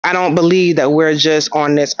I don't believe that we're just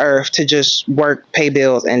on this earth to just work, pay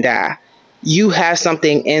bills, and die. You have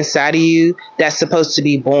something inside of you that's supposed to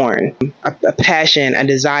be born, a passion, a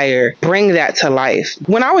desire. Bring that to life.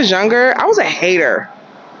 When I was younger, I was a hater.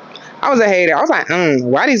 I was like,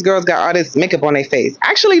 why these girls got all this makeup on their face?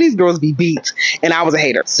 Actually, these girls be beat, and I was a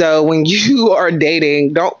hater. So when you are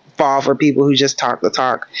dating, don't fall for people who just talk the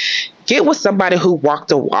talk. Get with somebody who walk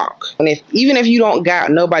the walk. And even if you don't got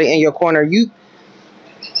nobody in your corner, you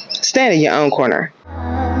stand in your own corner.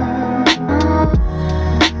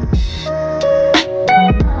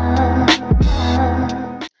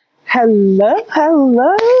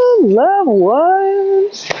 Hello, loved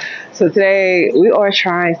ones. So today we are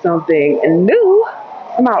trying something new.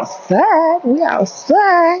 I'm outside. We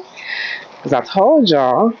outside. Because I told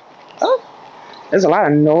y'all, there's a lot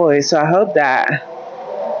of noise. So I hope that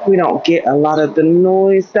we don't get a lot of the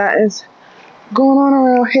noise that is going on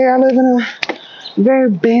around here. I live in a very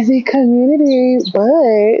busy community,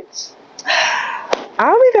 but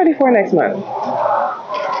I'll be 34 next month.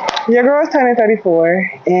 Your girl's turning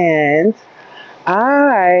 34, and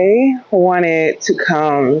I wanted to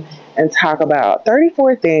come and talk about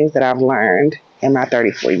 34 things that I've learned in my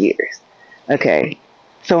 34 years. Okay,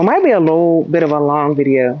 so it might be a little bit of a long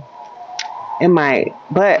video. It might,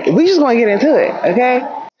 but we just want to get into it, okay?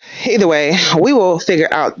 Either way, we will figure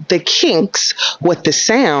out the kinks with the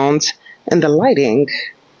sound and the lighting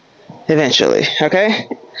eventually, okay?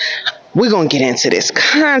 We're going to get into this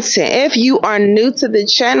content. If you are new to the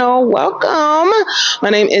channel, welcome. My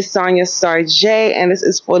name is Sonia Sarjay, and this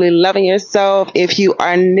is Fully Loving Yourself. If you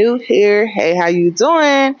are new here, hey, how you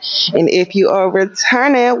doing? And if you are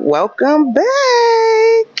returning, welcome back.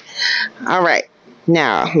 All right.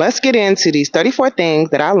 Now, let's get into these 34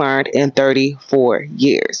 things that I learned in 34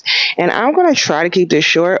 years. And I'm going to try to keep this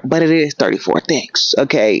short, but it is 34 things,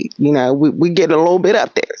 okay? You know, we get a little bit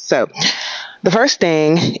up there. So the first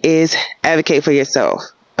thing is advocate for yourself,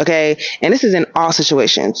 okay? And this is in all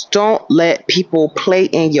situations. Don't let people play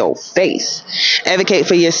in your face. Advocate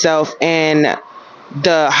for yourself in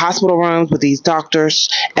the hospital rooms with these doctors.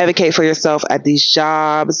 Advocate for yourself at these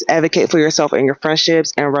jobs. Advocate for yourself in your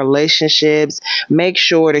friendships and relationships. Make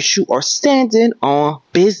sure that you are standing on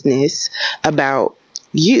business about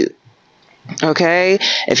you. Okay,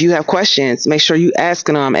 if you have questions, make sure you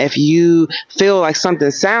asking them. If you feel like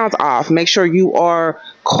something sounds off, make sure you are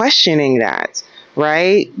questioning that,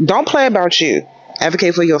 right? Don't play about you.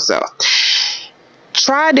 Advocate for yourself.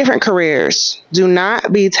 Try different careers. Do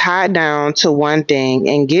not be tied down to one thing,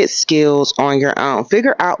 and get skills on your own.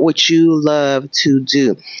 Figure out what you love to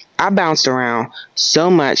do. I bounced around so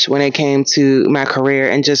much when it came to my career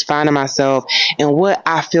and just finding myself in what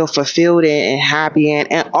I feel fulfilled in and happy in,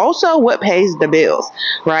 and also what pays the bills,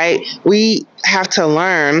 right? We have to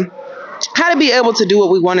learn how to be able to do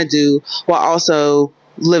what we want to do while also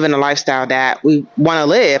living a lifestyle that we want to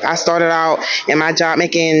live. I started out in my job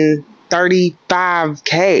making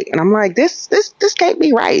 $35K, and I'm like, this can't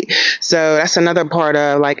be right. So that's another part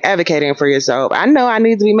of like advocating for yourself. I know I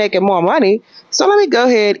need to be making more money, so let me go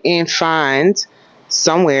ahead and find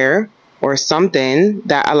somewhere or something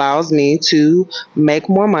that allows me to make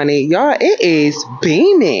more money. Y'all, it is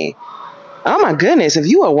beaming. Oh my goodness, if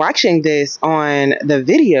you are watching this on the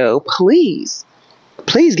video, please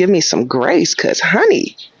give me some grace, because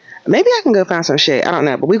honey, maybe I can go find some shit. I don't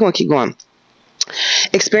know, but we're gonna keep going.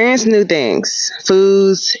 Experience new things,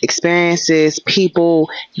 foods, experiences, people,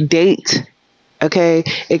 date. Okay,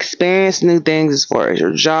 experience new things as far as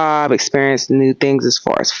your job, experience new things as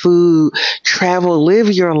far as food, travel, live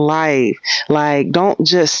your life. Like, don't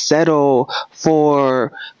just settle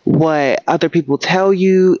for what other people tell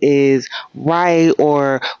you is right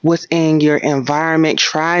or what's in your environment.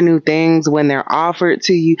 Try new things when they're offered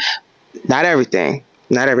to you. Not everything,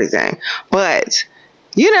 but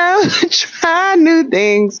you know, try new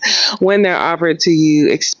things when they're offered to you.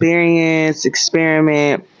 Experience,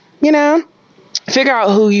 experiment, you know, figure out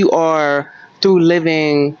who you are through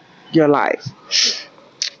living your life.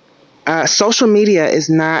 Social media is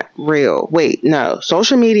not real. Wait, no,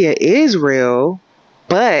 social media is real,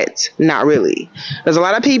 but not really. There's a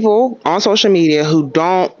lot of people on social media who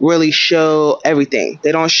don't really show everything.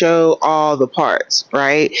 They don't show all the parts,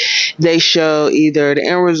 right? They show either the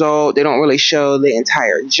end result. They don't really show the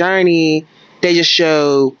entire journey. They just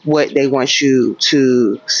show what they want you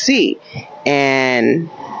to see. And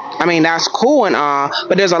I mean, that's cool and all,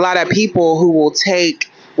 but there's a lot of people who will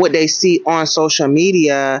take what they see on social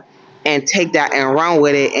media and take that and run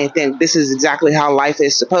with it and think this is exactly how life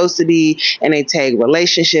is supposed to be. And they take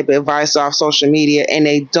relationship advice off social media, and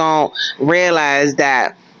they don't realize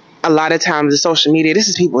that a lot of times the social media, this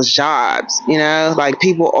is people's jobs, like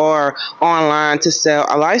people are online to sell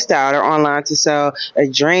a lifestyle, they're online to sell a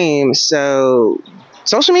dream. So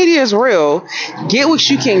social media is real. Get what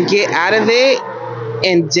you can get out of it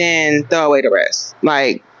and then throw away the rest.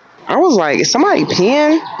 Like, I was like, is somebody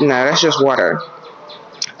peeing? No, that's just water.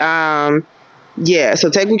 Yeah, so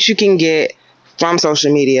take what you can get from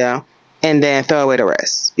social media and then throw away the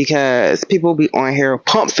rest, because people be on here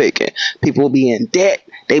pump faking. People be in debt.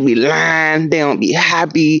 They be lying. They don't be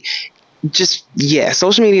happy. Just, yeah,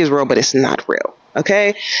 social media is real, but it's not real.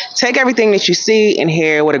 Okay? Take everything that you see and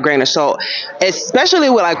hear with a grain of salt, especially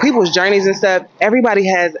with like people's journeys and stuff. Everybody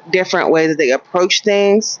has different ways that they approach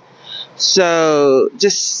things. So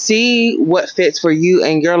just see what fits for you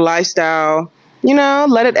and your lifestyle.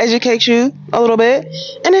 Let it educate you a little bit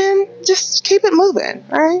and then just keep it moving.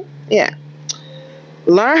 All right? Yeah.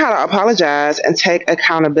 Learn how to apologize and take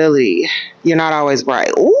accountability. You're not always right.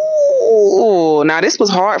 Ooh, now this was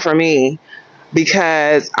hard for me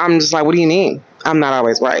because I'm just like, what do you mean? I'm not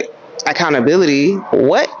always right. Accountability?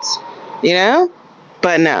 What?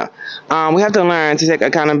 But no, we have to learn to take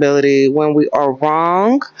accountability when we are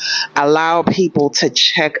wrong. Allow people to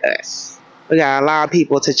check us. We gotta allow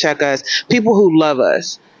people to check us, people who love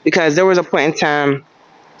us. Because there was a point in time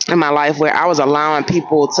in my life where I was allowing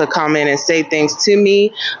people to come in and say things to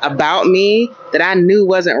me about me that I knew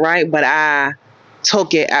wasn't right, but I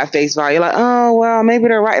took it at face value. Like, oh, well, maybe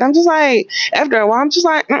they're right. And I'm just like, after a while, I'm just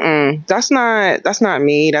like, that's not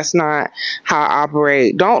me. That's not how I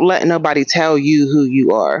operate. Don't let nobody tell you who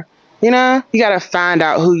you are. You got to find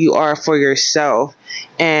out who you are for yourself.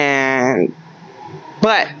 But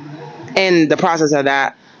in the process of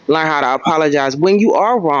that, learn how to apologize when you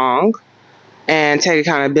are wrong and take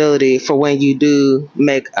accountability for when you do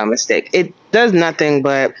make a mistake. It does nothing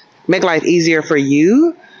but make life easier for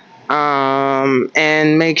you,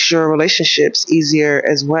 and makes your relationships easier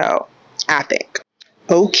as well, I think.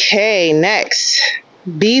 Okay, next.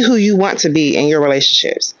 Be who you want to be in your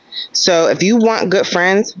relationships. So if you want good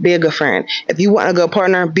friends, be a good friend. If you want a good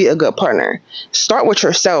partner, be a good partner. Start with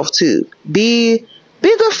yourself too. Be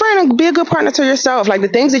a good friend and be a good partner to yourself. Like the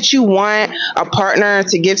things that you want a partner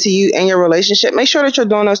to give to you in your relationship, make sure that you're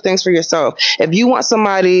doing those things for yourself. If you want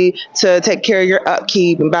somebody to take care of your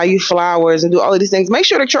upkeep and buy you flowers and do all of these things, make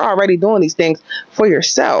sure that you're already doing these things for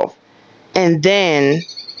yourself. And then,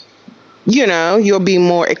 you'll be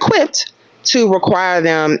more equipped to require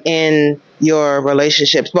them in your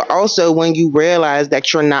relationships. But also when you realize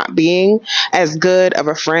that you're not being as good of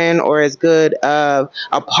a friend or as good of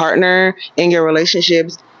a partner in your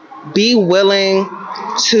relationships, be willing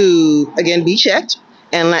to, again, be checked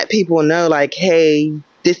and let people know, like, hey,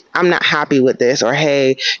 I'm not happy with this, or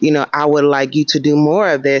hey, I would like you to do more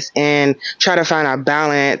of this, and try to find a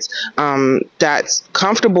balance that's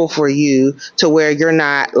comfortable for you, to where you're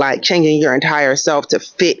not like changing your entire self to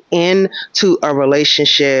fit into a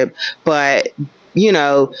relationship, but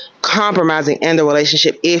compromising in the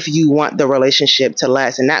relationship if you want the relationship to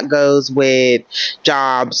last. And that goes with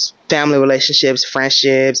jobs, family relationships,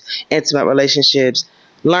 friendships, intimate relationships.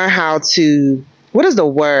 Learn how to, what is the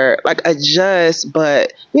word? Like adjust,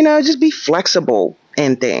 but just be flexible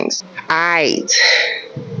in things. Alright.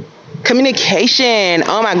 Communication.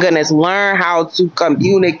 Oh my goodness. Learn how to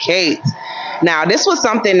communicate. Now, this was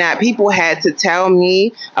something that people had to tell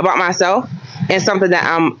me about myself, and something that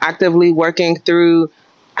I'm actively working through.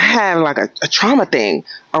 I have like a trauma thing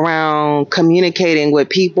around communicating with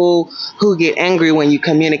people who get angry when you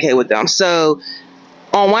communicate with them. So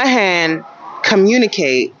on one hand,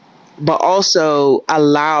 communicate, but also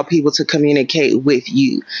allow people to communicate with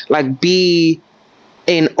you. Like, be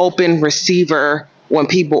an open receiver when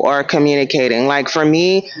people are communicating. Like for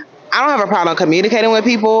me, I don't have a problem communicating with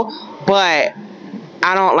people, but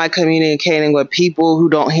I don't like communicating with people who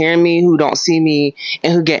don't hear me, who don't see me,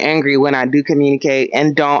 and who get angry when I do communicate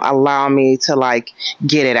and don't allow me to like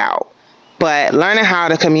get it out. But learning how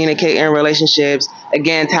to communicate in relationships,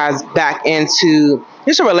 again, ties back into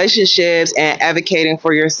just relationships and advocating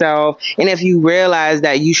for yourself. And if you realize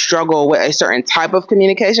that you struggle with a certain type of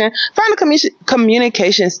communication, find a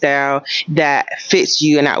communication style that fits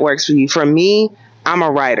you and that works for you. For me, I'm a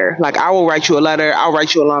writer. Like, I will write you a letter, I'll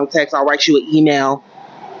write you a long text, I'll write you an email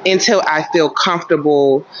until I feel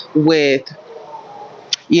comfortable with,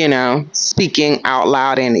 speaking out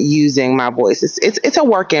loud and using my voice. It's a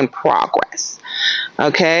work in progress.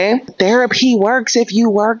 Okay. Therapy works if you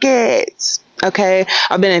work it. Okay.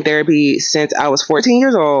 I've been in therapy since I was 14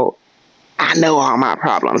 years old. I I know all my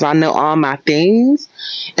problems. I know all my things.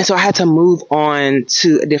 And so I had to move on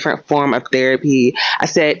to a different form of therapy. I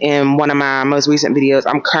said in one of my most recent videos,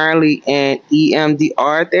 I'm currently in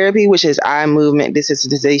EMDR therapy, which is eye movement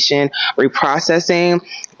desensitization reprocessing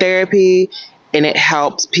therapy. And it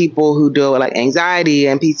helps people who deal with like anxiety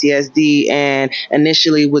and PTSD, and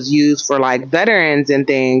initially was used for like veterans and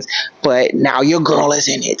things, but now your girl is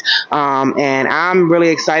in it. And I'm really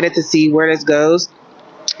excited to see where this goes,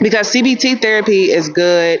 because CBT therapy is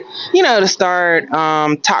good, to start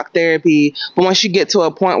talk therapy. But once you get to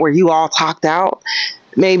a point where you all talked out,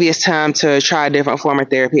 maybe it's time to try a different form of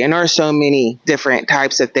therapy. And there are so many different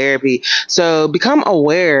types of therapy. So become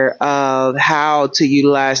aware of how to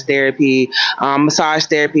utilize therapy, massage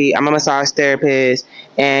therapy. I'm a massage therapist.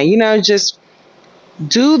 And, just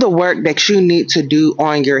do the work that you need to do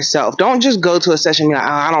on yourself. Don't just go to a session and be like,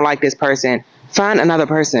 oh, I don't like this person. Find another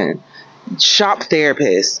person. Shop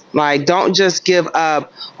therapists. Like, don't just give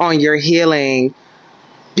up on your healing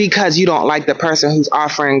because you don't like the person who's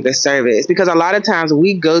offering the service. Because a lot of times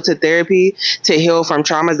we go to therapy to heal from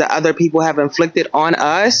traumas that other people have inflicted on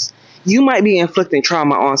us. You might be inflicting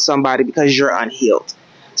trauma on somebody because you're unhealed.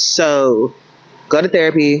 So go to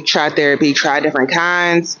therapy, try different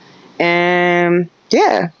kinds, and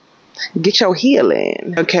get your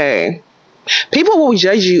healing. Okay. People will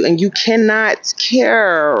judge you and you cannot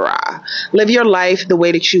care. Live your life the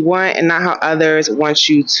way that you want and not how others want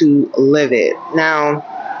you to live it. Now,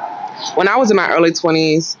 when I was in my early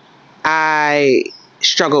 20s, I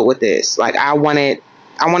struggled with this. Like, I wanted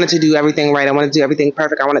to do everything right. I wanted to do everything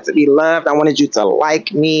perfect. I wanted to be loved. I wanted you to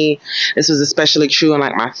like me. This was especially true in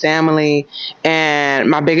like my family. And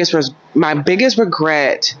my biggest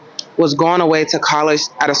regret was going away to college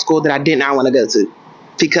at a school that I did not want to go to,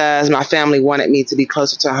 because my family wanted me to be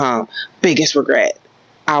closer to home. Biggest regret.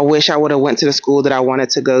 I wish I would have went to the school that I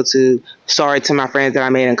wanted to go to. Sorry to my friends that I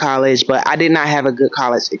made in college, but I did not have a good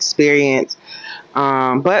college experience.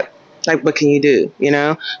 But like, what can you do,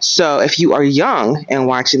 So if you are young and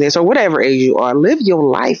watching this, or whatever age you are, live your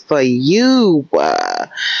life for you.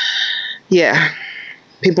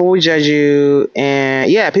 People will judge you, and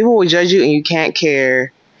you can't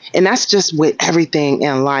care. And that's just with everything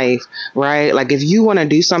in life, right? Like, if you want to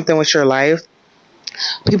do something with your life,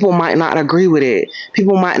 people might not agree with it.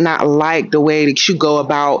 People might not like the way that you go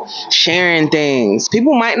about sharing things.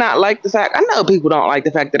 People might not like the fact, I know people don't like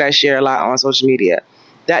the fact that I share a lot on social media.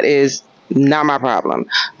 That is not my problem.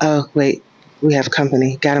 Oh, wait, we have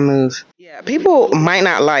company. Gotta move. Yeah, people might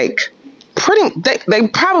not like, they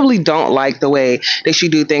probably don't like the way that you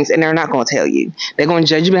do things, and they're not going to tell you. They're going to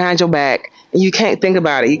judge you behind your back. And you can't think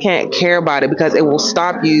about it. You can't care about it, because it will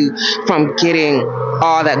stop you from getting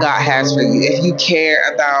all that God has for you. If you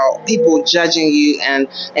care about people judging you and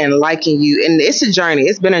liking you. And it's a journey.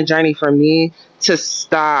 It's been a journey for me to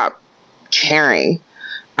stop caring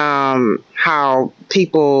how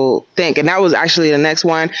people think. And that was actually the next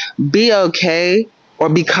one. Be okay, or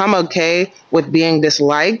become okay with being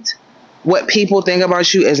disliked. What people think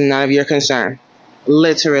about you is none of your concern.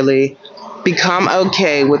 Literally. Become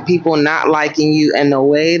okay with people not liking you and the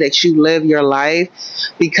way that you live your life,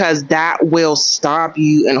 because that will stop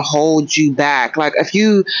you and hold you back. Like, if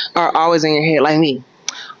you are always in your head, like me,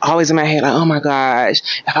 always in my head, like, oh my gosh,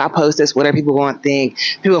 if I post this, what are people going to think?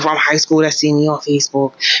 People from high school that see me on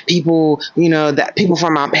Facebook, people, that people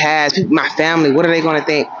from my past, people, my family, what are they going to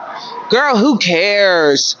think? Girl, who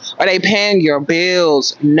cares? Are they paying your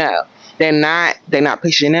bills? No. They're not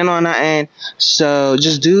pushing in on nothing. So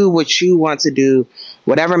just do what you want to do,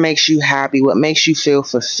 whatever makes you happy, what makes you feel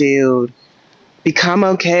fulfilled. Become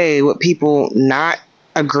okay with people not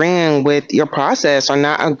agreeing with your process, or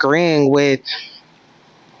not agreeing with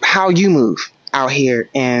how you move out here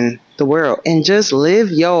in the world, and just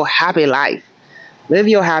live your happy life. Live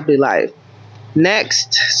your happy life.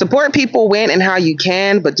 Next, support people when and how you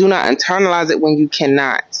can, but do not internalize it when you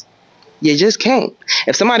cannot. You just can't.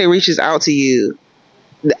 If somebody reaches out to you,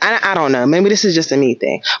 I don't know, maybe this is just a me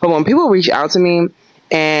thing, but when people reach out to me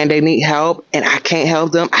and they need help and I can't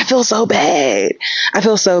help them, I feel so bad. I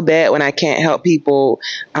feel so bad when I can't help people.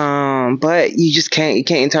 But you just can't. You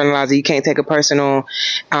can't internalize it. You can't take it personal.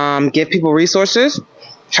 Give people resources.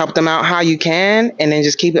 Help them out how you can, and then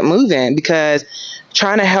just keep it moving, because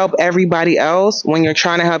trying to help everybody else when you're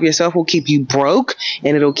trying to help yourself will keep you broke,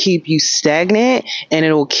 and it'll keep you stagnant, and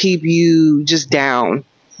it'll keep you just down,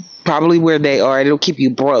 probably where they are. It'll keep you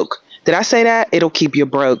broke. Did I say that? It'll keep you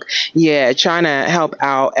broke. Yeah, trying to help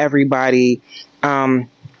out everybody. When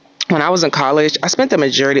I was in college, I spent the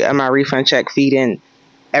majority of my refund check feeding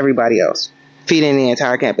everybody else, feeding the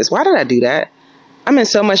entire campus. Why did I do that? I'm in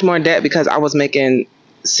so much more debt because I was making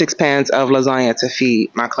 6 pans of lasagna to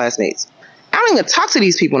feed my classmates. I don't even talk to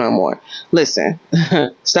these people no more. Listen,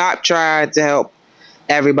 stop trying to help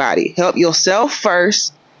everybody. Help yourself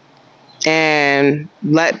first and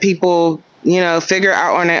let people, figure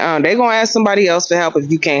out on their own. They're going to ask somebody else for help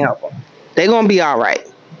if you can't help them. They're going to be all right.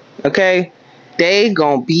 Okay? They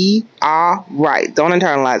going to be all right. Don't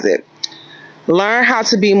internalize it. Learn how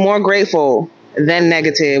to be more grateful than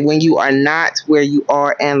negative when you are not where you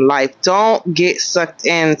are in life. Don't get sucked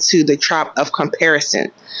into the trap of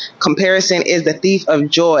comparison. Comparison is the thief of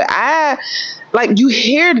joy. You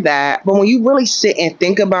hear that, but when you really sit and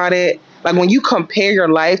think about it, like when you compare your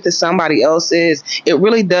life to somebody else's, it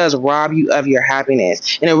really does rob you of your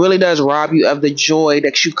happiness. And it really does rob you of the joy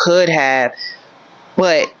that you could have.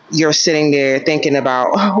 But you're sitting there thinking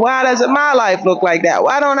about, why doesn't my life look like that?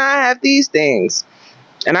 Why don't I have these things?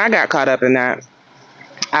 And I got caught up in that.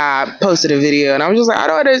 I posted a video and I was just like, I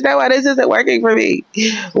don't understand why this isn't working for me.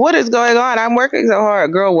 What is going on? I'm working so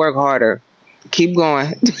hard. Girl, work harder. Keep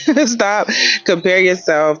going. Stop. Compare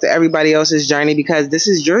yourself to everybody else's journey, because this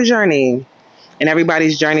is your journey and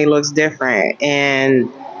everybody's journey looks different. And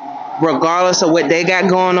regardless of what they got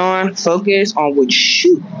going on, focus on what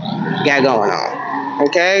you got going on.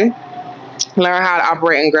 Okay? Learn how to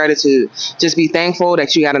operate in gratitude. Just be thankful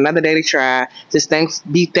that you got another day to try. Just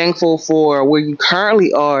be thankful for where you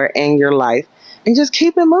currently are in your life. And just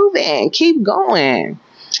keep it moving. Keep going.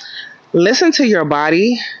 Listen to your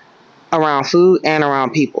body around food and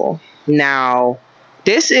around people. Now,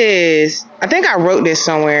 I think I wrote this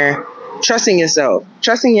somewhere. Trusting yourself,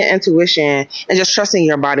 trusting your intuition, and just trusting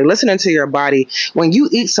your body. Listening to your body. When you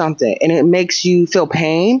eat something and it makes you feel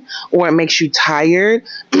pain, or it makes you tired,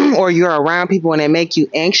 or you're around people and it makes you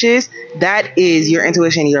anxious, that is your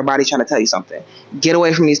intuition and your body trying to tell you something. Get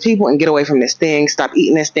away from these people and get away from this thing. Stop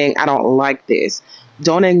eating this thing. I don't like this.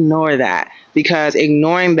 Don't ignore that, because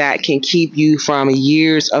ignoring that can keep you from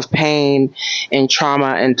years of pain and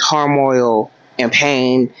trauma and turmoil and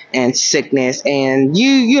pain and sickness, and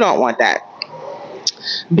you don't want that.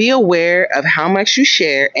 Be aware of how much you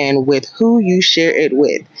share and with who you share it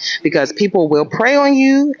with, because people will prey on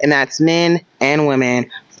you, and that's men and women,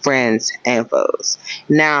 friends and foes.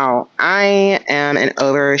 Now, I am an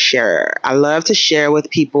oversharer. I love to share with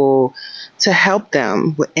people to help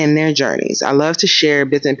them in their journeys. I love to share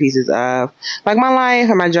bits and pieces of my life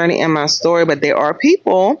and my journey and my story, but there are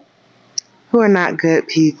people who are not good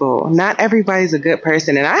people. Not everybody's a good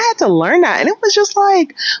person. And I had to learn that. And it was just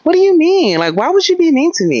like, what do you mean? Like, why would you be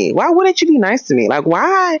mean to me? Why wouldn't you be nice to me? Like,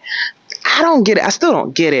 why? I don't get it. I still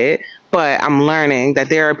don't get it. But I'm learning that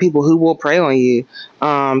there are people who will prey on you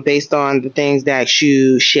based on the things that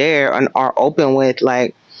you share and are open with.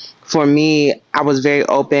 Like, for me, I was very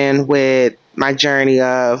open with my journey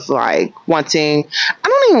of wanting. I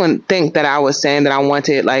don't even think that I was saying that I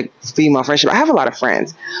wanted female friendship. I have a lot of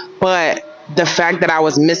friends, but the fact that I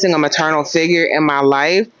was missing a maternal figure in my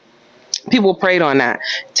life, people preyed on that.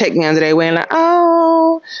 Take me under their wing,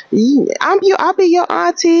 oh, I'll be your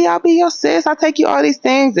auntie, I'll be your sis, I'll take you all these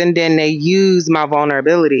things, and then they use my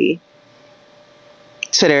vulnerability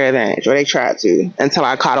to their advantage, or they tried to, until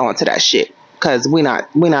I caught on to that shit. Because we're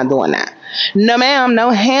not doing that. No ma'am,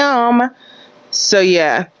 no ham. So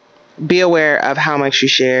yeah, be aware of how much you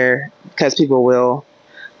share, because people will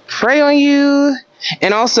prey on you.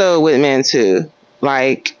 And also with men too.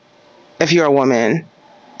 Like, if you're a woman,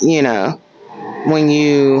 when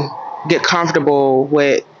you get comfortable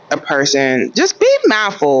with a person, just be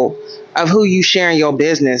mindful of who you sharing your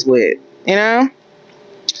business with,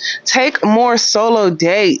 Take more solo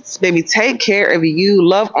dates, baby. Take care of you.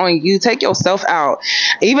 Love on you. Take yourself out.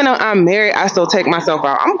 Even though I'm married, I still take myself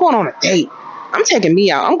out. I'm going on a date. I'm taking me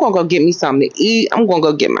out. I'm going to go get me something to eat. I'm going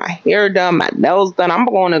to go get my hair done, my nails done. I'm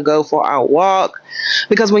going to go for a walk.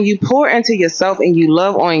 Because when you pour into yourself and you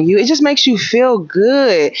love on you, it just makes you feel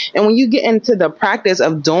good. And when you get into the practice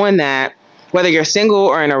of doing that, whether you're single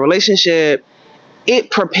or in a relationship,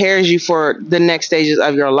 it prepares you for the next stages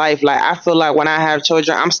of your life. Like, I feel like when I have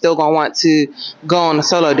children, I'm still going to want to go on the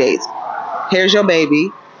solo dates. Here's your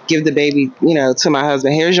baby. Give the baby, to my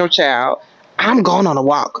husband. Here's your child. I'm going on a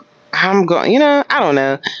walk. I'm going, I don't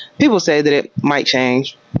know. People say that it might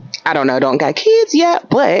change. I don't know. Don't got kids yet,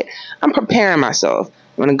 but I'm preparing myself.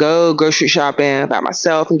 I'm going to go grocery shopping by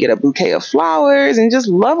myself and get a bouquet of flowers and just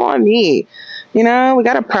love on me. We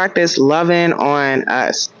got to practice loving on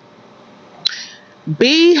us.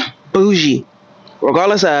 Be bougie,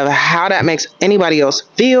 regardless of how that makes anybody else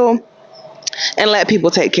feel, and let people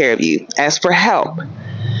take care of you. As for help,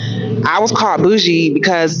 I was called bougie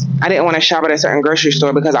because I didn't want to shop at a certain grocery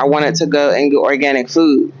store because I wanted to go and get organic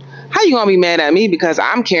food. How you gonna be mad at me because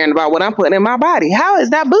I'm caring about what I'm putting in my body? How is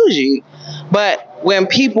that bougie? But when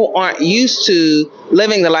people aren't used to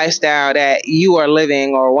living the lifestyle that you are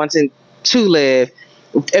living or wanting to live,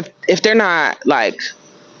 if they're not like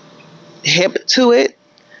hip to it,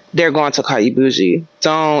 they're going to call you bougie.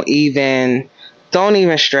 Don't even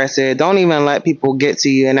stress it. Don't even let people get to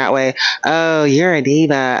you in that way. Oh, you're a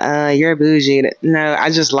diva. You're bougie. No,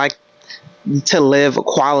 I just like to live a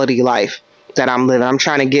quality life that I'm living. I'm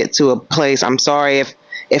trying to get to a place. I'm sorry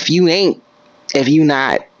if you ain't, if you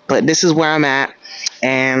not, but this is where I'm at.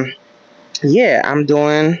 And yeah, I'm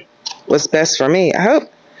doing what's best for me. I hope,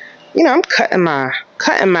 I'm cutting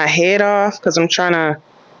my head off because I'm trying to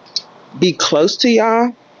be close to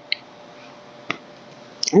y'all.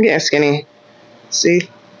 I'm getting skinny. See?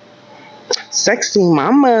 Sexy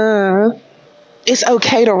mama. It's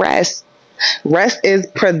okay to rest. Rest is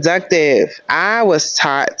productive. I was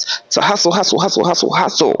taught to hustle, hustle, hustle, hustle,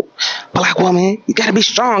 hustle. Black woman, you gotta be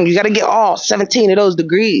strong. You gotta get all 17 of those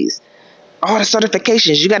degrees, all the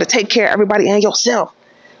certifications. You gotta take care of everybody and yourself.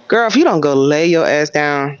 Girl, if you don't go lay your ass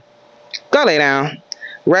down, go lay down.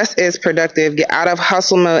 Rest is productive. Get out of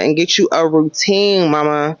hustle mode and get you a routine,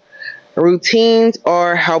 mama. Routines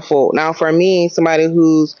are helpful. Now, for me, somebody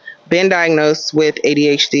who's been diagnosed with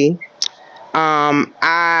ADHD,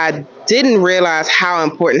 I didn't realize how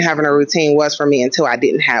important having a routine was for me until I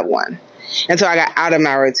didn't have one. Until I got out of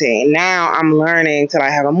my routine. Now I'm learning to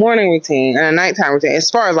like have a morning routine and a nighttime routine.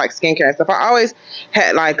 As far as like skincare and stuff, I always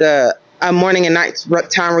had like a morning and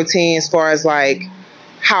nighttime routine as far as like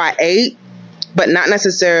how I ate, but not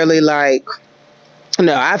necessarily like.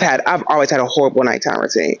 No, I've always had a horrible nighttime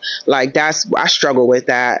routine. Like I struggle with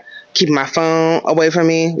that. Keeping my phone away from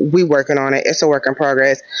me. We working on it. It's a work in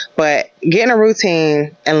progress. But getting a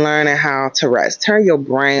routine and learning how to rest. Turn your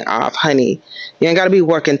brain off, honey. You ain't got to be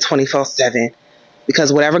working 24/7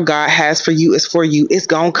 because whatever God has for you is for you. It's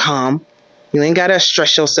going to come. You ain't got to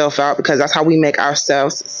stress yourself out because that's how we make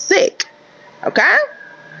ourselves sick. Okay?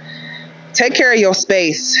 Take care of your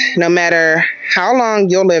space. No matter how long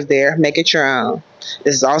you'll live there, make it your own.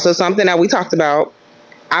 This is also something that we talked about.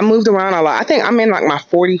 I moved around a lot. I think I'm in like my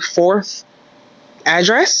 44th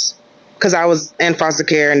address because I was in foster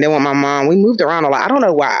care and then with my mom. We moved around a lot. I don't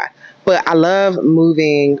know why, but I love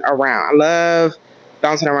moving around. I love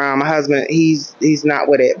bouncing around. My husband, he's not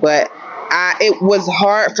with it, but it was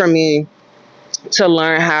hard for me to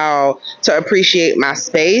learn how to appreciate my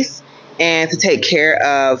space and to take care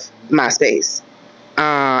of my space.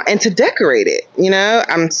 And to decorate it,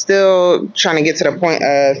 I'm still trying to get to the point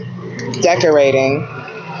of decorating.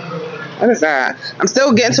 What is that? I'm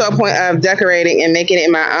still getting to a point of decorating and making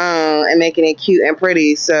it my own and making it cute and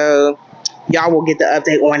pretty. So y'all will get the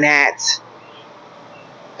update on that.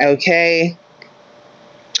 Okay.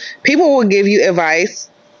 People will give you advice,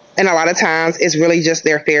 and a lot of times it's really just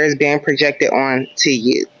their fears being projected on to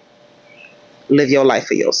you. Live your life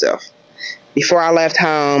for yourself. Before I left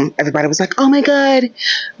home, everybody was like, oh my God,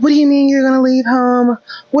 what do you mean you're going to leave home?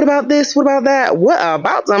 What about this? What about that? What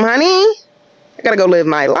about them, honey? I got to go live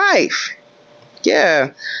my life.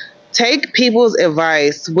 Yeah. Take people's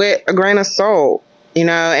advice with a grain of salt. In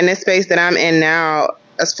this space that I'm in now,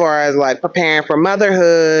 as far as like preparing for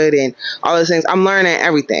motherhood and all those things, I'm learning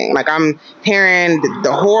everything. Like I'm hearing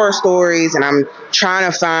the horror stories and I'm trying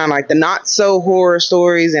to find like the not so horror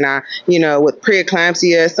stories. And with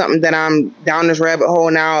preeclampsia, something that I'm down this rabbit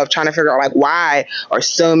hole now of trying to figure out like why are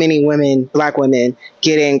so many women, Black women,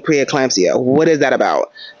 getting preeclampsia? What is that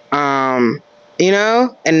about? And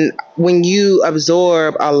when you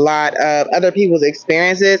absorb a lot of other people's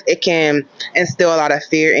experiences, it can instill a lot of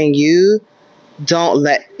fear in you. Don't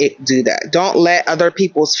let it do that. Don't let other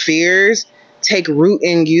people's fears take root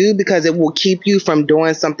in you because it will keep you from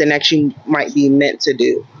doing something that you might be meant to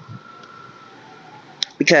do.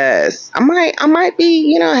 Because I might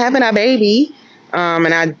be, having a baby,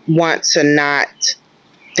 and I want to not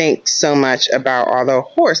think so much about all the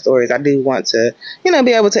horror stories. I do want to, be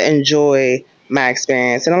able to enjoy my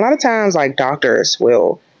experience. And a lot of times, like doctors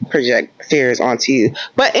will project fears onto you.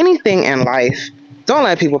 But anything in life, don't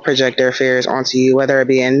let people project their fears onto you, whether it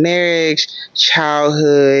be in marriage,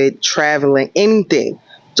 childhood, traveling, anything.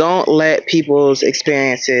 Don't let people's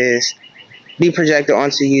experiences be projected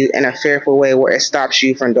onto you in a fearful way where it stops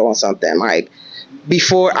you from doing something. Like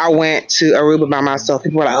before I went to Aruba by myself,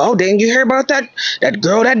 people were like, oh, didn't you hear about that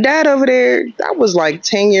girl that died over there? That was like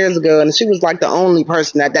 10 years ago. And she was like the only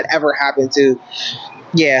person that ever happened to.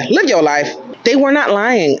 Yeah, live your life. They were not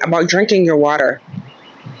lying about drinking your water.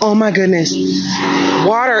 Oh my goodness.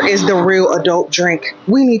 Water is the real adult drink.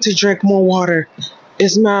 We need to drink more water.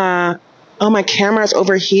 My camera's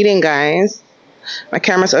overheating, guys. My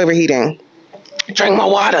camera's overheating. Drink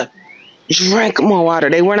more water. Drink more water.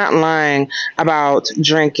 They were not lying about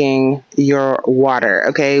drinking your water.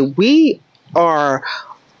 Okay. We are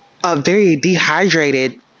a very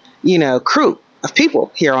dehydrated, crew of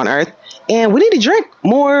people here on earth. And we need to drink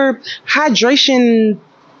more hydration,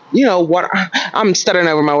 water. I'm stuttering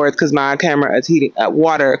over my words because my camera is heating up.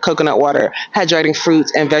 Water, coconut water, hydrating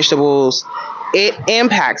fruits and vegetables. It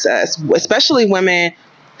impacts us, especially women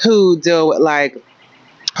who deal with like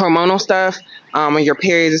hormonal stuff, and your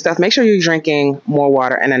periods and stuff. Make sure you're drinking more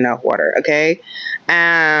water and enough water, okay?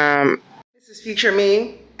 This is future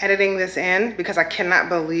me editing this in because I cannot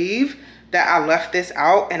believe that I left this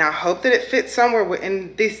out, and I hope that it fits somewhere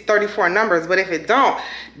within these 34 numbers, but if it don't,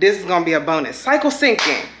 this is gonna be a bonus. Cycle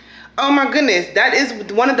syncing. Oh my goodness, that is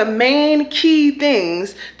one of the main key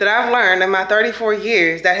things that I've learned in my 34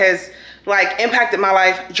 years that has like impacted my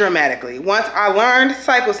life dramatically. Once I learned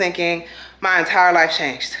cycle syncing, my entire life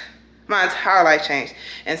changed. My entire life changed.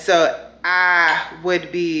 And so I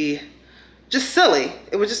would be just silly.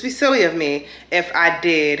 It would just be silly of me if I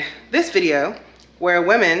did this video where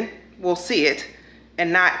women will see it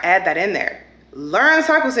and not add that in there. Learn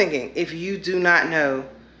cycle syncing if you do not know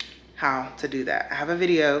how to do that. I have a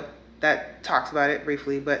video that talks about it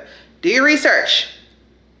briefly, but do your research.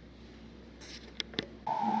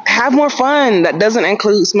 Have more fun. That doesn't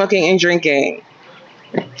include smoking and drinking.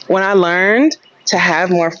 When I learned to have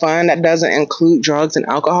more fun that doesn't include drugs and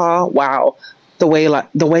alcohol, wow, the way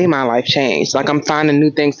my life changed. Like, I'm finding new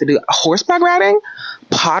things to do. Horseback riding,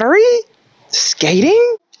 pottery,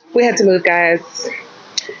 skating. We had to move, guys,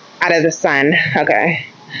 out of the sun. Okay.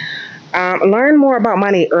 Learn more about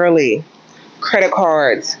money early. Credit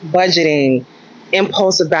cards, budgeting,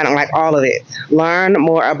 impulsive buying, like all of it. Learn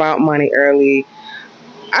more about money early.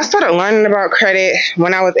 I started learning about credit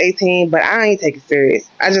when I was 18, but I ain't take it serious.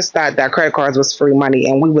 I just thought that credit cards was free money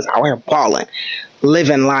and we was out here balling,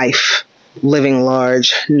 living life, living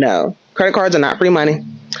large. No, credit cards are not free money.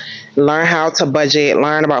 Learn how to budget,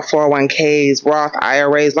 learn about 401ks, Roth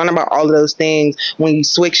IRAs, learn about all of those things. When you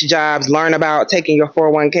switch jobs, learn about taking your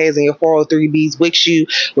 401ks and your 403bs with you.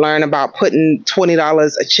 Learn about putting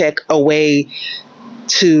 $20 a check away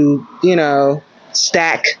to,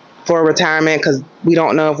 stack for retirement, because we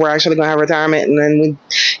don't know if we're actually going to have retirement and then we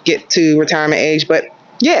get to retirement age. But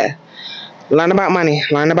yeah, learn about money,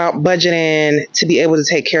 learn about budgeting to be able to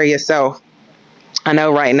take care of yourself. I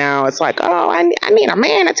know right now it's like, oh, I need a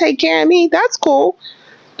man to take care of me. That's cool.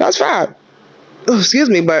 That's fine. Oh, excuse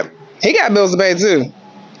me, but he got bills to pay too.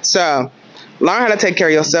 So learn how to take care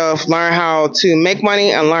of yourself, learn how to make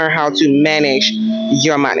money, and learn how to manage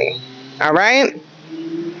your money. All right?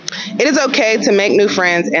 It is okay to make new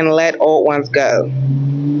friends and let old ones go.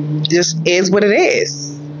 Just is what it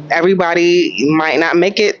is. Everybody might not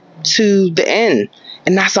make it to the end,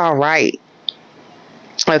 and that's all right.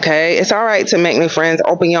 Okay, it's all right to make new friends.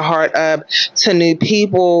 Open your heart up to new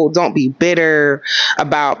people. Don't be bitter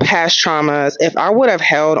about past traumas. If I would have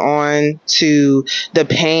held on to the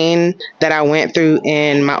pain that I went through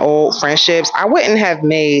in my old friendships, I wouldn't have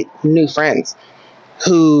made new friends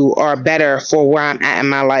who are better for where I'm at in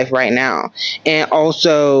my life right now. And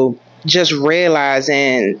also just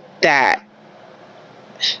realizing that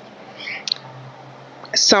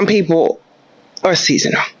some people are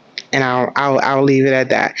seasonal. And I'll leave it at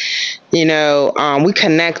that. We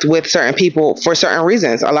connect with certain people for certain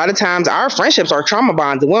reasons. A lot of times our friendships are trauma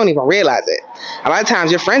bonds and we don't even realize it. A lot of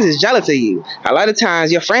times your friends is jealous of you. A lot of times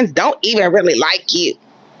your friends don't even really like you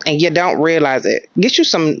and you don't realize it. Get you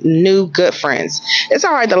some new good friends. It's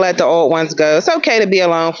all right to let the old ones go. It's okay to be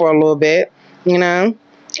alone for a little bit, and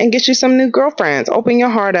get you some new girlfriends. Open your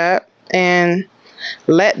heart up and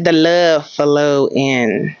let the love flow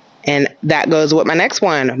in. And that goes with my next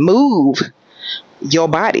one. Move your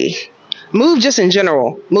body. Move just in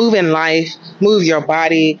general. Move in life. Move your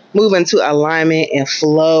body. Move into alignment and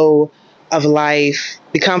flow of life.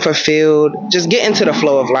 Become fulfilled. Just get into the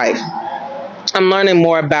flow of life. I'm learning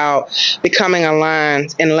more about becoming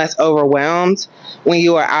aligned and less overwhelmed when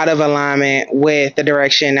you are out of alignment with the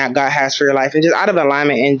direction that God has for your life. And just out of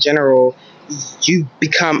alignment in general, you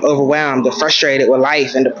become overwhelmed or frustrated with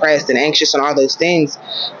life and depressed and anxious and all those things.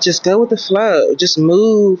 Just go with the flow. Just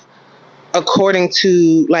move according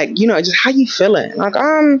to just how you feeling. Like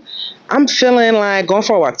I'm feeling like going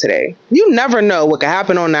for a walk today. You never know what could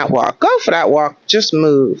happen on that walk. Go for that walk. Just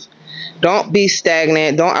move. Don't be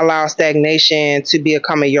stagnant. Don't allow stagnation to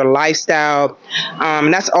become your lifestyle.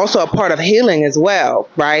 That's also a part of healing as well,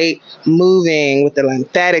 right? Moving with the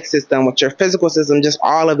lymphatic system, with your physical system, just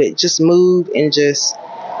all of it. Just move and just,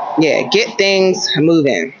 get things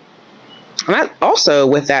moving. And also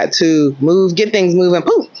with that to get things moving,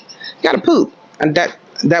 poop. You gotta poop. And that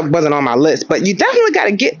wasn't on my list, but you definitely got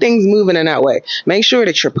to get things moving in that way. Make sure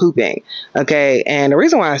that you're pooping. Okay. And the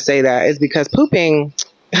reason why I say that is because pooping,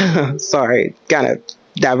 sorry, kind of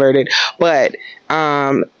diverted, but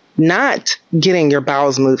not getting your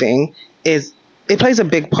bowels moving is it plays a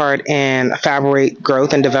big part in fibroid rate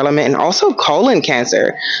growth and development, and also colon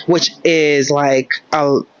cancer, which is like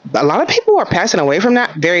a lot of people are passing away from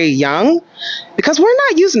that very young because we're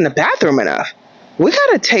not using the bathroom enough. We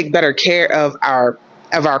got to take better care of our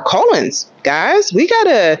colons, guys. We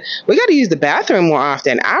gotta use the bathroom more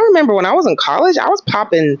often. I remember when I was in college, I was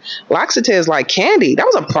popping laxatives like candy. That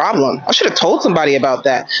was a problem. I should have told somebody about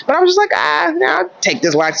that, but I was just like, I'll take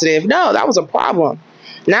this laxative. No, that was a problem.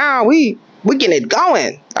 Now we getting it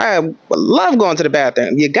going. I love going to the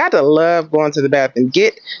bathroom. You got to love going to the bathroom.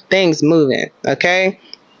 Get things moving. Okay.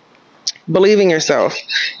 Believe in yourself,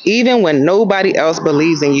 even when nobody else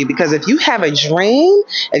believes in you. Because if you have a dream,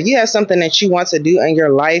 if you have something that you want to do in your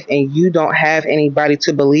life and you don't have anybody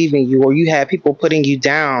to believe in you, or you have people putting you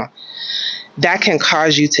down, that can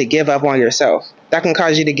cause you to give up on yourself. That can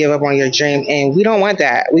cause you to give up on your dream. And we don't want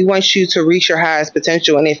that. We want you to reach your highest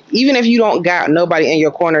potential. And even if you don't got nobody in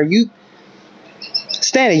your corner, you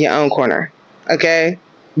stand in your own corner. Okay.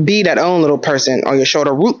 Be that own little person on your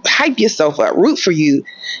shoulder. Hype yourself up. Root for you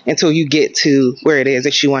until you get to where it is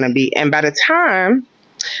that you want to be. And by the time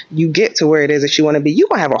you get to where it is that you want to be, you're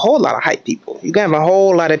going to have a whole lot of hype people. You're going to have a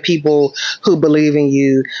whole lot of people who believe in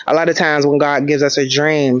you. A lot of times when God gives us a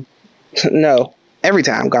dream, no, every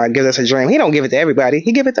time God gives us a dream, he don't give it to everybody.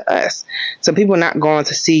 He give it to us. So people are not going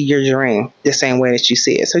to see your dream the same way that you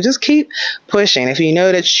see it. So just keep pushing. If you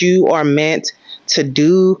know that you are meant to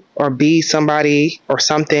do or be somebody or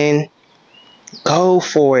something, go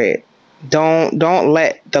for it. Don't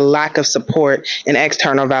let the lack of support and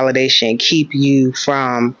external validation keep you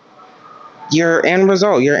from your end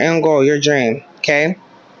result, your end goal, your dream. Okay.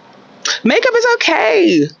 Makeup is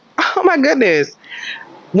okay. Oh my goodness.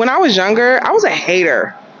 When I was younger, I was a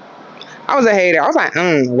hater. I was like,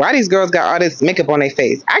 why these girls got all this makeup on their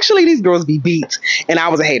face? Actually, these girls be beat. And I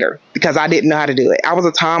was a hater because I didn't know how to do it. I was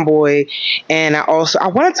a tomboy. And I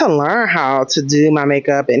wanted to learn how to do my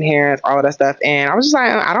makeup and hair and all of that stuff. And I was just like,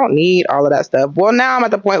 I don't need all of that stuff. Well, now I'm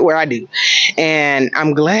at the point where I do. And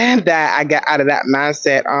I'm glad that I got out of that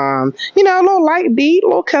mindset. A little light beat, a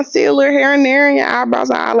little concealer here and there, and your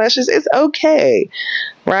eyebrows and eyelashes. It's okay.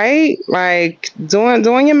 Right? Like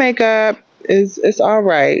doing your makeup it's all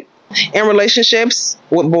right. In relationships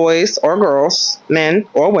with boys or girls, men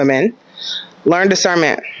or women, learn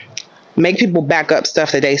discernment. Make people back up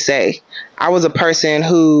stuff that they say. I was a person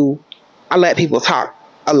who I let people talk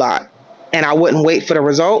a lot and I wouldn't wait for the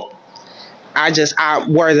result.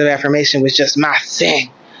 Words of affirmation was just my thing.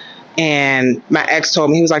 And my ex told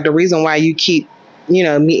me, he was like, the reason why you keep,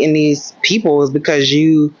 meeting these people is because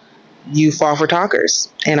you fall for talkers.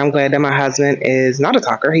 And I'm glad that my husband is not a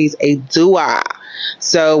talker. He's a doer.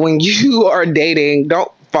 So when you are dating,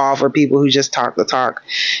 don't fall for people who just talk the talk.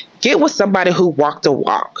 Get with somebody who walk the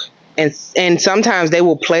walk. And sometimes they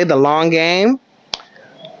will play the long game.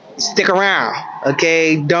 Stick around,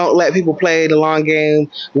 okay? Don't let people play the long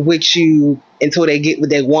game with you until they get what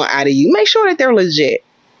they want out of you. Make sure that they're legit.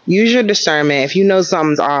 Use your discernment. If you know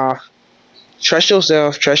something's off, trust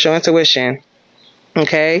yourself, trust your intuition.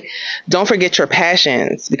 Okay. Don't forget your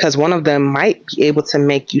passions, because one of them might be able to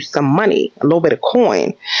make you some money, a little bit of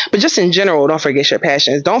coin. But just in general, don't forget your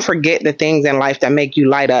passions. Don't forget the things in life that make you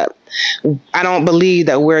light up. I don't believe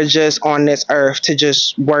that we're just on this earth to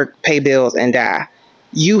just work, pay bills, and die.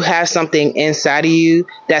 You have something inside of you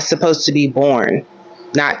that's supposed to be born,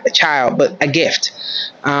 not a child, but a gift,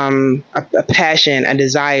 a passion, a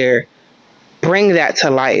desire. Bring that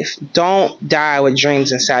to life. Don't die with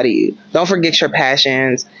dreams inside of you. Don't forget your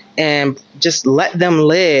passions and just let them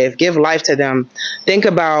live. Give life to them. Think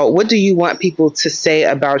about, what do you want people to say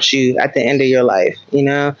about you at the end of your life?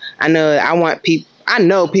 I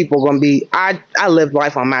know people going to be, I lived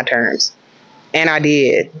life on my terms, and I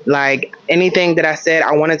did. Like anything that I said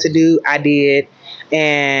I wanted to do, I did.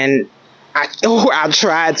 And I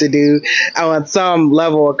tried to do on some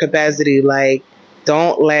level of capacity. Like,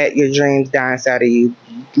 don't let your dreams die inside of you.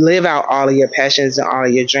 Live out all of your passions and all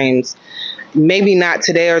of your dreams. Maybe not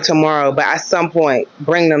today or tomorrow, but at some point,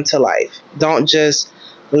 bring them to life. Don't just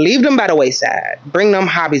leave them by the wayside. Bring them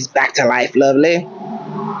hobbies back to life, lovely.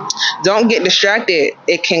 Don't get distracted.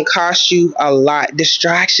 It can cost you a lot.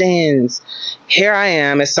 Distractions. Here I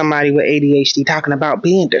am as somebody with ADHD talking about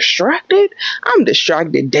being distracted. I'm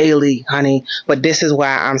distracted daily, honey. But this is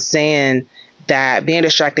why I'm saying that being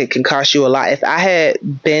distracted can cost you a lot. If I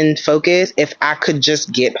had been focused, if I could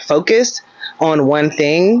just get focused on one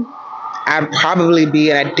thing, I'd probably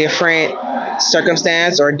be in a different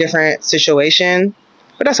circumstance or a different situation.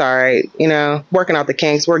 But that's all right. Working out the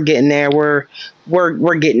kinks, we're getting there.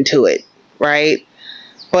 We're getting to it, right?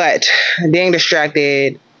 But being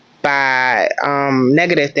distracted by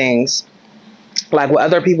negative things, like what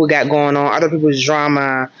other people got going on, other people's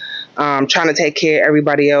drama, trying to take care of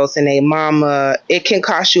everybody else and their mama, it can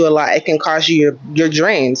cost you a lot. It can cost you your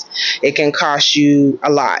dreams. It can cost you a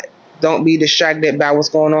lot. Don't be distracted by what's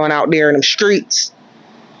going on out there in the streets.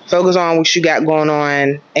 Focus on what you got going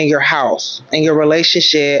on in your house, in your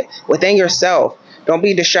relationship, within yourself. Don't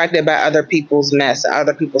be distracted by other people's mess,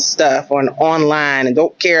 other people's stuff on online, and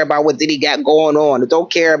don't care about what Diddy got going on.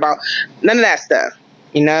 Don't care about none of that stuff,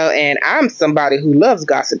 And I'm somebody who loves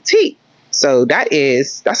gossip tea, so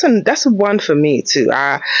that's a one for me too.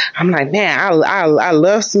 I'm like, man, I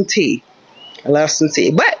love some tea. I love some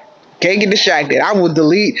tea, but can't get distracted. I will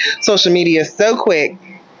delete social media so quick.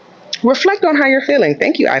 Reflect on how you're feeling.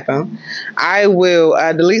 Thank you, iPhone. I will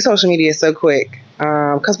delete social media so quick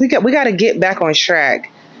because we got to get back on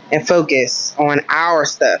track and focus on our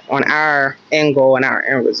stuff, on our end goal and our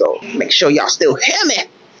end result. Make sure y'all still hear me.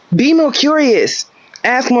 Be more curious.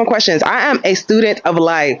 Ask more questions. I am a student of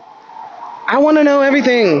life. I want to know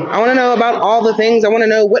everything. I want to know about all the things. I want to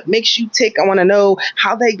know what makes you tick. I want to know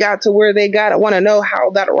how they got to where they got. I want to know how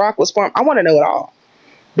that rock was formed. I want to know it all,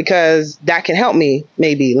 because that can help me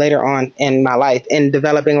maybe later on in my life in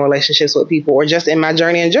developing relationships with people or just in my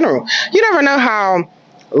journey in general. You never know how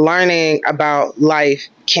learning about life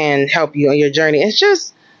can help you on your journey. It's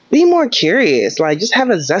just be more curious. Like, just have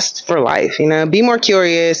a zest for life, be more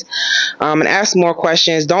curious and ask more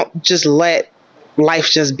questions. Don't just let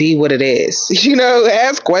life just be what it is.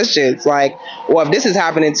 Ask questions like, well, if this is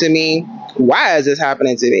happening to me, why is this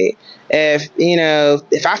happening to me?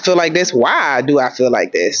 If I feel like this, why do I feel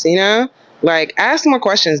like this? Like, ask more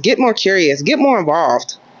questions, get more curious, get more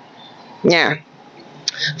involved. Yeah.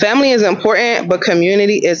 Family is important, but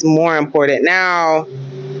community is more important. Now,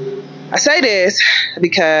 I say this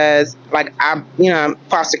because, like, I'm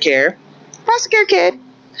foster care kid.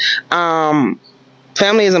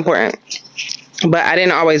 Family is important, but I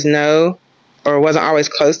didn't always know or wasn't always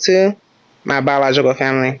close to my biological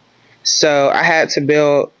family. So I had to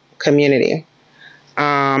build community.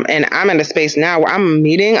 And I'm in a space now where I'm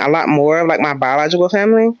meeting a lot more of like my biological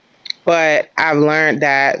family, but I've learned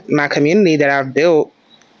that my community that I've built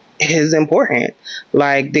is important.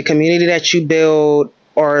 Like, the community that you build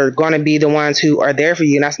are going to be the ones who are there for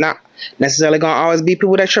you. And that's not necessarily going to always be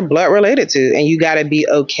people that you're blood related to. And you got to be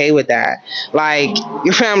okay with that. Like,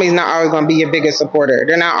 your family's not always going to be your biggest supporter.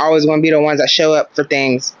 They're not always going to be the ones that show up for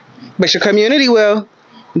things, but your community will.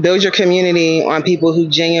 Build your community on people who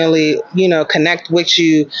genuinely, connect with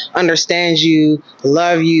you, understand you,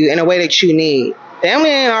 love you in a way that you need. Family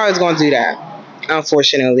ain't always going to do that,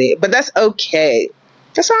 unfortunately, but that's okay.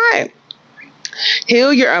 That's all right.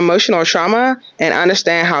 Heal your emotional trauma and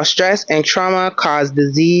understand how stress and trauma cause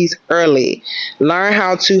disease early. Learn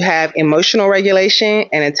how to have emotional regulation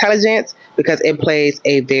and intelligence, because it plays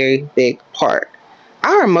a very big part.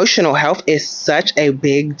 Our emotional health is such a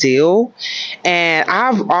big deal. And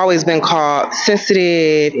I've always been called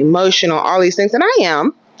sensitive, emotional, all these things. And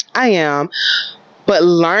I am. But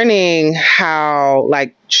learning how,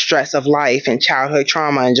 like, stress of life and childhood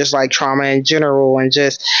trauma and just like trauma in general and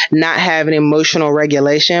just not having emotional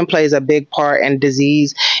regulation plays a big part in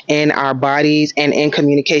disease in our bodies and in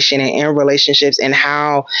communication and in relationships and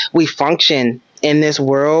how we function in this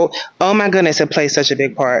world. Oh my goodness, it plays such a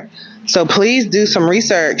big part. So please do some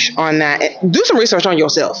research on that. Do some research on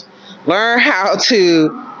yourself. Learn how to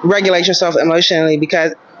regulate yourself emotionally,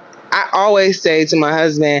 because I always say to my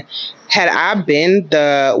husband, had I been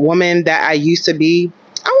the woman that I used to be,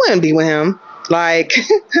 I wouldn't be with him. Like,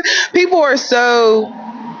 people are so,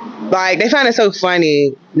 like, they find it so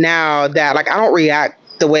funny now that, like, I don't react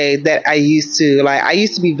the way that I used to. Like, I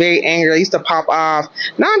used to be very angry. I used to pop off.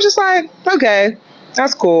 Now I'm just like, okay,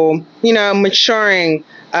 that's cool. Maturing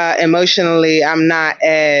emotionally, I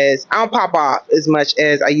don't pop off as much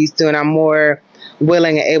as I used to, and I'm more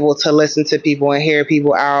willing and able to listen to people and hear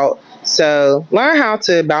people out. So learn how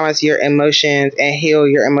to balance your emotions and heal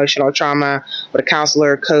your emotional trauma with a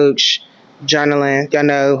counselor, coach, journaling. Y'all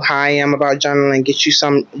know how I am about journaling. Get you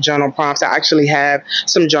some journal prompts. I actually have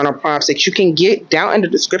some journal prompts that you can get down in the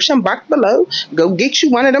description box below. Go get you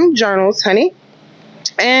one of them journals, honey.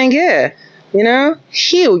 And yeah,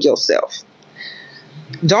 heal yourself.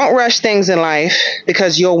 Don't rush things in life,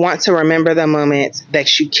 because you'll want to remember the moments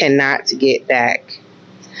that you cannot get back.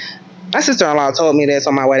 My sister-in-law told me this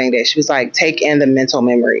on my wedding day. She was like, take in the mental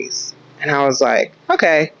memories. And I was like,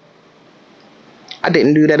 okay. I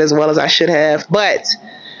didn't do that as well as I should have. But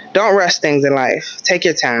don't rush things in life. Take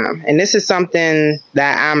your time. And this is something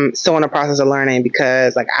that I'm still in the process of learning,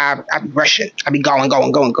 because like I be rushing. I be going.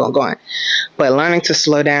 But learning to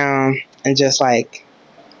slow down and just like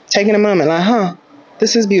taking a moment, like,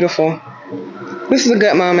 this is beautiful. This is a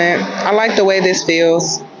good moment. I like the way this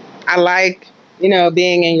feels. I like,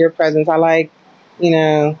 being in your presence. I like,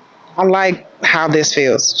 I like how this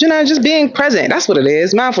feels. Just being present. That's what it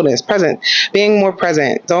is. Mindfulness, present. Being more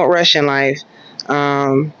present. Don't rush in life.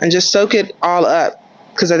 And just soak it all up.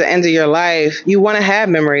 Because at the end of your life, you want to have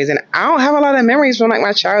memories. And I don't have a lot of memories from like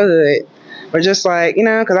my childhood. Or just like,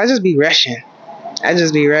 because I just be rushing.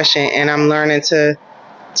 And I'm learning to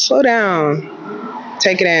slow down.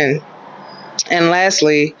 Take it in. And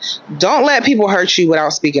lastly, don't let people hurt you without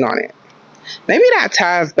speaking on it. Maybe that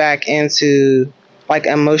ties back into like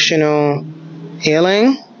emotional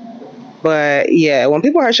healing. But yeah, when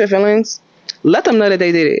people hurt your feelings, let them know that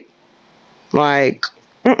they did it. Like,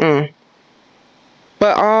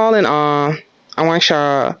 But all in all, I want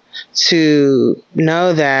y'all to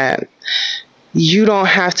know that you don't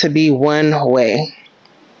have to be one way.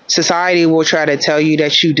 Society will try to tell you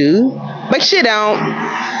that you do, but you don't.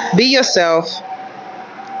 Be yourself.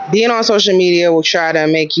 Being on social media will try to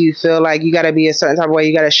make you feel like you got to be a certain type of way.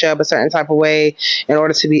 You got to show up a certain type of way in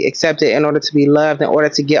order to be accepted, in order to be loved, in order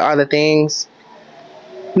to get all the things.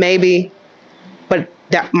 Maybe. But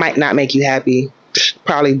that might not make you happy.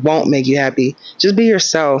 Probably won't make you happy. Just be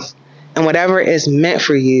yourself. And whatever is meant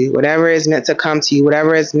for you, whatever is meant to come to you,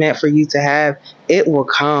 whatever is meant for you to have, it will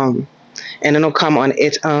come. And it'll come on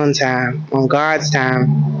its own time, on God's time,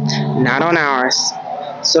 not on ours.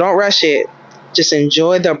 So don't rush it. Just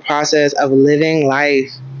enjoy the process of living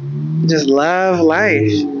life. Just love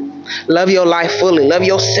life. Love your life fully. Love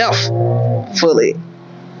yourself fully.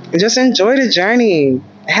 And just enjoy the journey.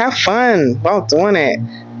 Have fun while doing it.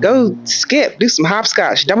 Go skip. Do some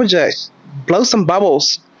hopscotch. Double dutch. Blow some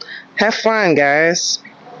bubbles. Have fun, guys.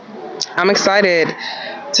 I'm excited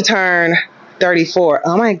to turn 34.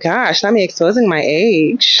 Oh my gosh, not me exposing my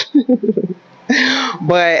age.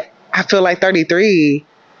 But I feel like 33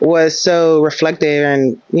 was so reflective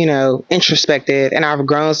and, introspective, and I've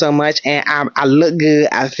grown so much, and I look good.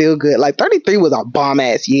 I feel good. Like 33 was a bomb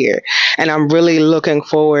ass year, and I'm really looking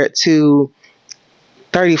forward to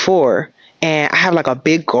 34. And I have like a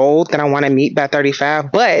big goal that I want to meet by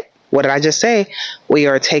 35. But what did I just say? We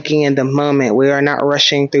are taking in the moment. We are not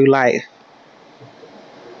rushing through life.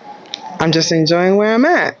 I'm just enjoying where I'm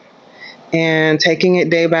at and taking it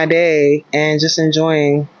day by day and just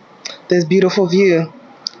enjoying this beautiful view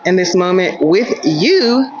and this moment with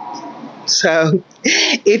you. So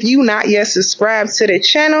if you not yet subscribed to the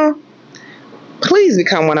channel, please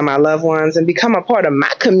become one of my loved ones and become a part of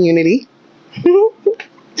my community.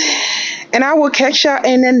 And I will catch y'all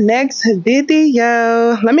in the next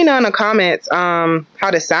video. Let me know in the comments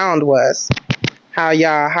how the sound was. How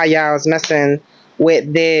y'all was messing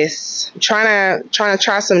with this. Trying to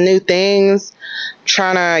try some new things.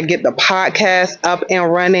 Trying to get the podcast up and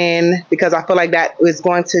running, because I feel like that is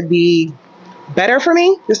going to be better for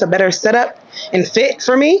me. Just a better setup and fit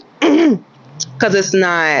for me. Because it's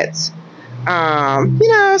not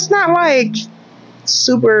it's not like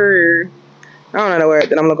super, I don't know the word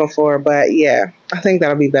that I'm looking for, but yeah, I think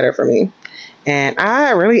that'll be better for me. And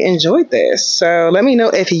I really enjoyed this. So let me know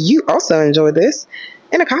if you also enjoyed this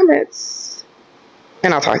in the comments.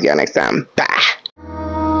 And I'll talk to y'all next time. Bye.